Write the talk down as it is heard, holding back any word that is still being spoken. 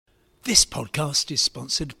This podcast is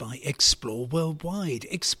sponsored by Explore Worldwide.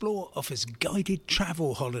 Explore offers guided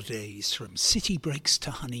travel holidays from city breaks to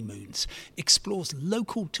honeymoons. Explore's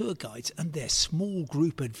local tour guides and their small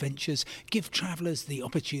group adventures give travellers the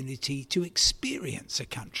opportunity to experience a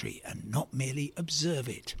country and not merely observe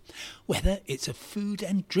it. Whether it's a food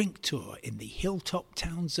and drink tour in the hilltop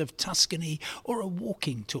towns of Tuscany or a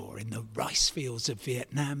walking tour in the rice fields of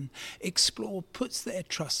Vietnam, Explore puts their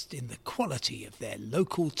trust in the quality of their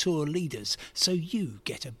local tour leaders so you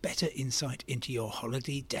get a better insight into your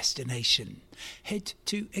holiday destination. Head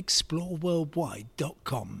to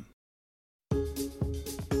exploreworldwide.com.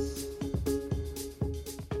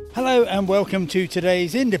 Hello and welcome to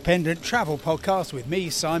today's independent travel podcast with me,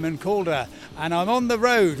 Simon Calder, and I'm on the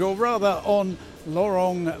road, or rather on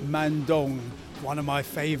Lorong Mandong, one of my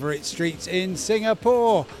favourite streets in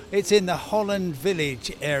Singapore. It's in the Holland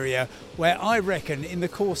Village area where I reckon in the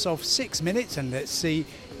course of 6 minutes, and let's see,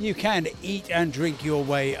 you can eat and drink your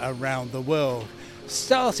way around the world.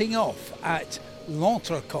 Starting off at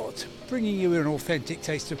L'Entrecôte, bringing you an authentic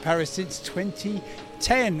taste of Paris since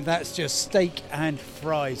 2010. That's just steak and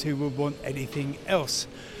fries. Who would want anything else?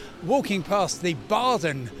 Walking past the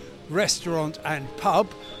Baden restaurant and pub,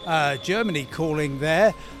 Germany calling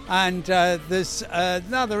there, and there's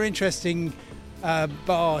another interesting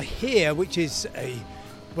bar here, which is it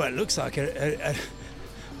looks like a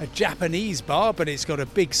Japanese bar, but it's got a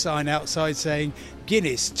big sign outside saying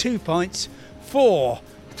Guinness 2 pints for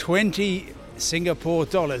 20 Singapore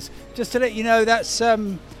dollars. Just to let you know, that's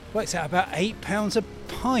works out about £8 a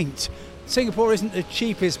pint. Singapore isn't the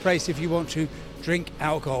cheapest place if you want to drink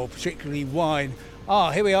alcohol, particularly wine.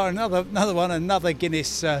 Here we are, another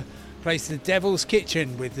Guinness place, the Devil's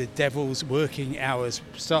Kitchen, with the Devil's working hours.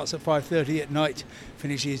 Starts at 5:30 at night,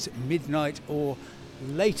 finishes midnight or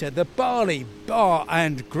later. The Bali Bar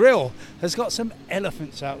and Grill has got some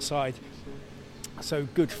elephants outside, so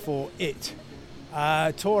good for it.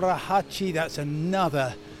 Torahachi, that's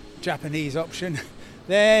another Japanese option.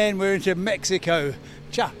 Then we're into Mexico.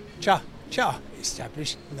 Cha,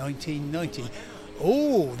 established 1990.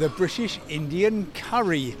 The British Indian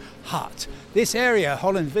Curry Hut. This area,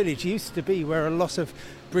 Holland Village, used to be where a lot of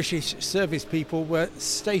British service people were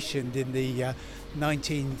stationed in the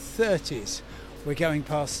 1930s. We're going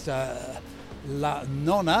past La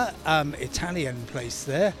Nonna, Italian place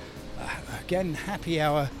there. Again, happy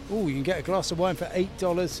hour. You can get a glass of wine for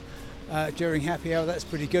 $8 during happy hour. That's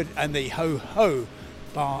pretty good. And the Ho Ho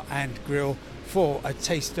Bar and Grill for a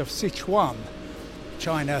taste of Sichuan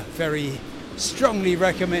China. Very strongly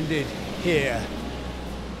recommended here.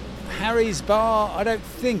 Harry's Bar, I don't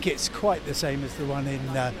think it's quite the same as the one in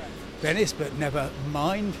Venice, but never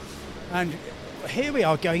mind. And here we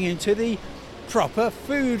are going into the proper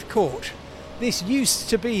food court. This used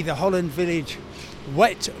to be the Holland Village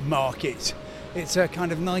Wet Market. It's a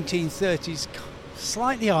kind of 1930s,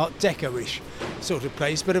 slightly Art Deco-ish sort of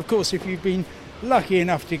place, but of course if you've been lucky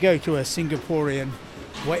enough to go to a Singaporean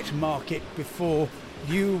wet market before,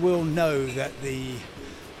 you will know that the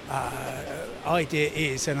idea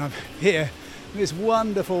is, and I'm here in this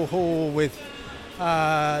wonderful hall with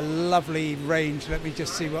lovely range. Let me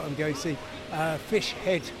just see what I'm going to see. Fish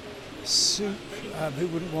head soup, who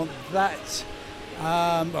wouldn't want that?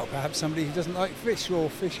 Perhaps somebody who doesn't like fish, or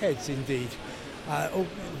fish heads indeed.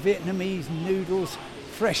 Vietnamese noodles,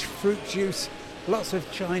 fresh fruit juice, lots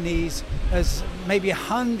of Chinese. There's maybe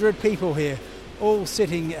 100 people here, all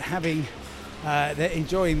sitting, having, they're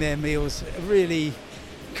enjoying their meals. Really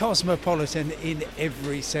cosmopolitan in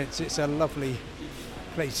every sense. It's a lovely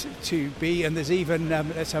place to be. And there's even,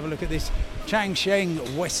 let's have a look at this,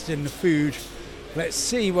 Changsheng Western food. Let's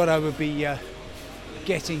see what I would be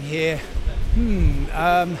getting here.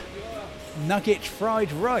 Nugget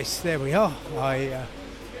fried rice. There we are. I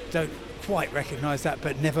don't quite recognise that,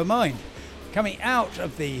 but never mind. Coming out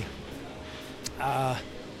of the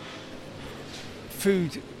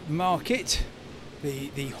food market,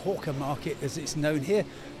 the hawker market as it's known here,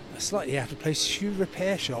 a slightly out of place shoe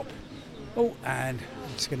repair shop. And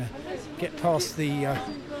I'm just going to get past the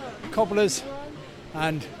cobblers,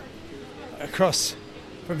 and across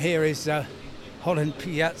from here is Holland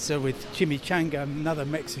Piazza with chimichanga, another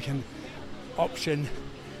Mexican option.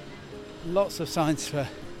 Lots of signs for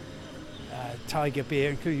Tiger beer,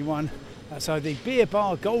 including one outside the beer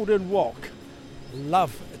bar Golden Wok.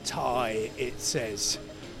 Love Thai, it says.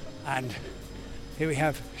 And here we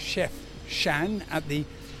have Chef Shan at the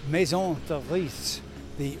Maison de Rice,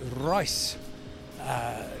 the rice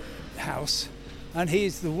house, and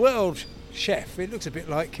he's the world chef. It looks a bit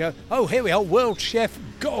like here we are, world chef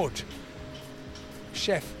god,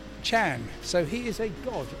 Chef Chan. So he is a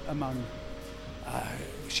god among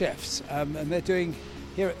chefs, and they're doing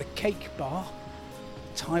here at the Cake Bar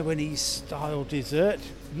Taiwanese style dessert.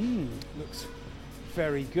 Looks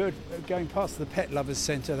very good. Going past the Pet Lovers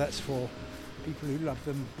Centre, that's for people who love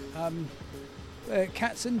them.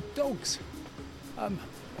 Cats and dogs.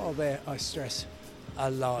 While they're, I stress,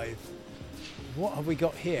 alive. What have we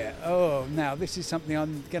got here? Oh, now this is something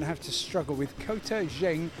I'm going to have to struggle with. Kota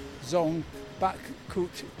Zheng Zong Bak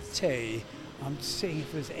Kut Te. I'm seeing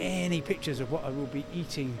if there's any pictures of what I will be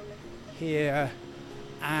eating here.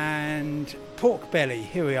 And pork belly,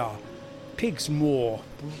 here we are. Pig's maw,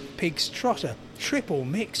 pig's trotter, triple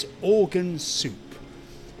mix organ soup.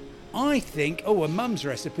 I think, a mum's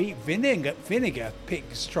recipe, vinegar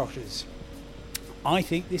pig's trotters. I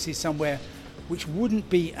think this is somewhere which wouldn't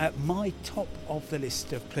be at my top of the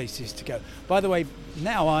list of places to go. By the way,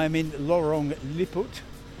 now I am in Lorong Liput,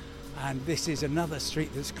 and this is another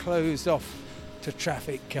street that's closed off to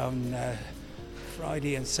traffic on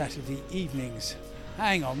Friday and Saturday evenings.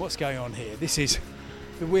 Hang on, what's going on here? This is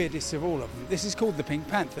the weirdest of all of them. This is called the Pink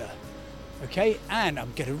Panther, okay? And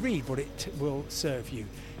I'm going to read what it will serve you.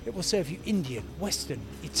 It will serve you Indian, Western,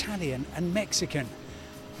 Italian and Mexican.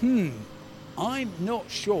 I'm not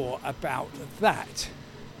sure about that.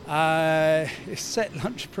 Set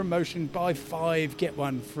lunch promotion, buy 5, get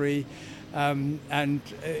 1 free, and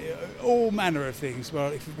all manner of things.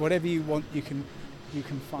 Well, whatever you want, you can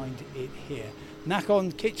find it here.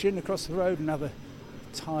 Nakhon Kitchen across the road, another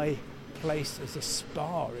Thai place. There's a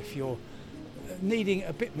spa if you're needing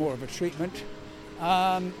a bit more of a treatment.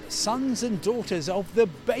 Sons and daughters of the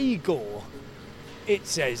bagel, it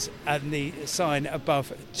says, and the sign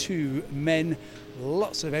above 2 men.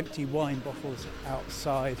 Lots of empty wine bottles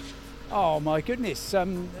outside. Oh my goodness, I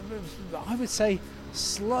would say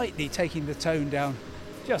slightly taking the tone down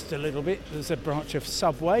just a little bit. There's a branch of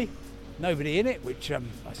Subway, nobody in it, which I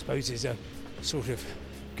suppose is a sort of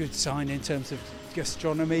good sign in terms of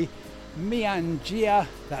gastronomy. Mianjia,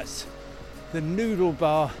 that's the noodle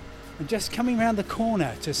bar, and just coming around the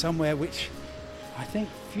corner to somewhere which I think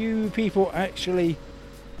few people actually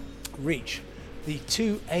reach, the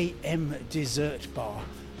 2 a.m. dessert bar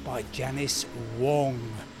by Janice Wong.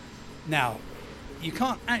 Now, you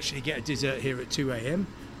can't actually get a dessert here at 2 a.m.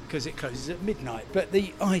 because it closes at midnight, but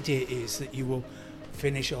the idea is that you will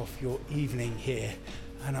finish off your evening here.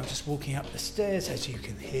 And I'm just walking up the stairs, as you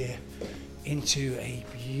can hear, into a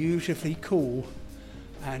beautifully cool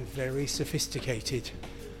and very sophisticated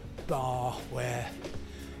bar where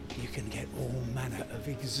you can get all manner of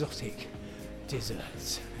exotic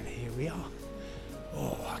desserts. And here we are.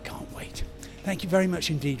 Oh, I can't wait. Thank you very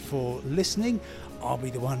much indeed for listening. I'll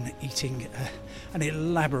be the one eating an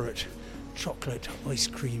elaborate chocolate ice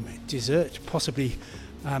cream dessert, possibly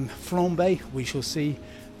flambé, we shall see.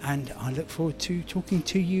 And I look forward to talking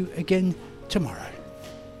to you again tomorrow.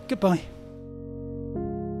 Goodbye.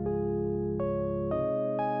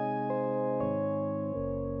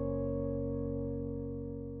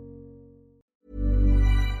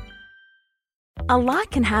 A lot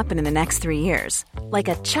can happen in the next 3 years. Like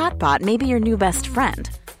a chatbot may be your new best friend.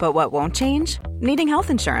 But what won't change? Needing health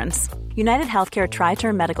insurance. United Healthcare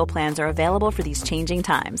Tri-Term Medical Plans are available for these changing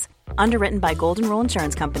times. Underwritten by Golden Rule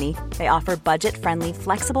Insurance Company, they offer budget-friendly,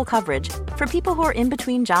 flexible coverage for people who are in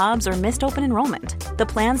between jobs or missed open enrollment. The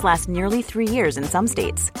plans last nearly 3 years in some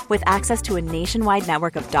states, with access to a nationwide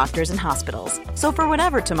network of doctors and hospitals. So for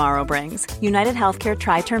whatever tomorrow brings, United Healthcare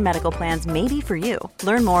Tri-Term Medical Plans may be for you.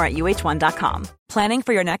 Learn more at uh1.com. Planning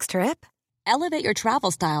for your next trip? Elevate your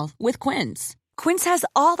travel style with Quince. Quince has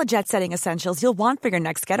all the jet-setting essentials you'll want for your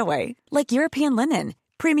next getaway, like European linen,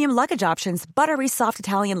 premium luggage options, buttery soft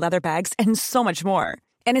Italian leather bags, and so much more.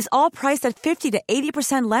 And is all priced at 50 to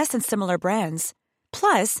 80% less than similar brands.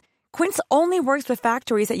 Plus, Quince only works with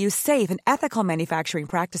factories that use safe and ethical manufacturing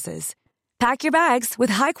practices. Pack your bags with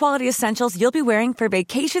high-quality essentials you'll be wearing for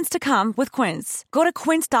vacations to come with Quince. Go to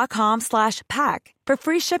quince.com/pack for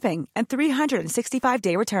free shipping and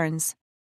 365-day returns.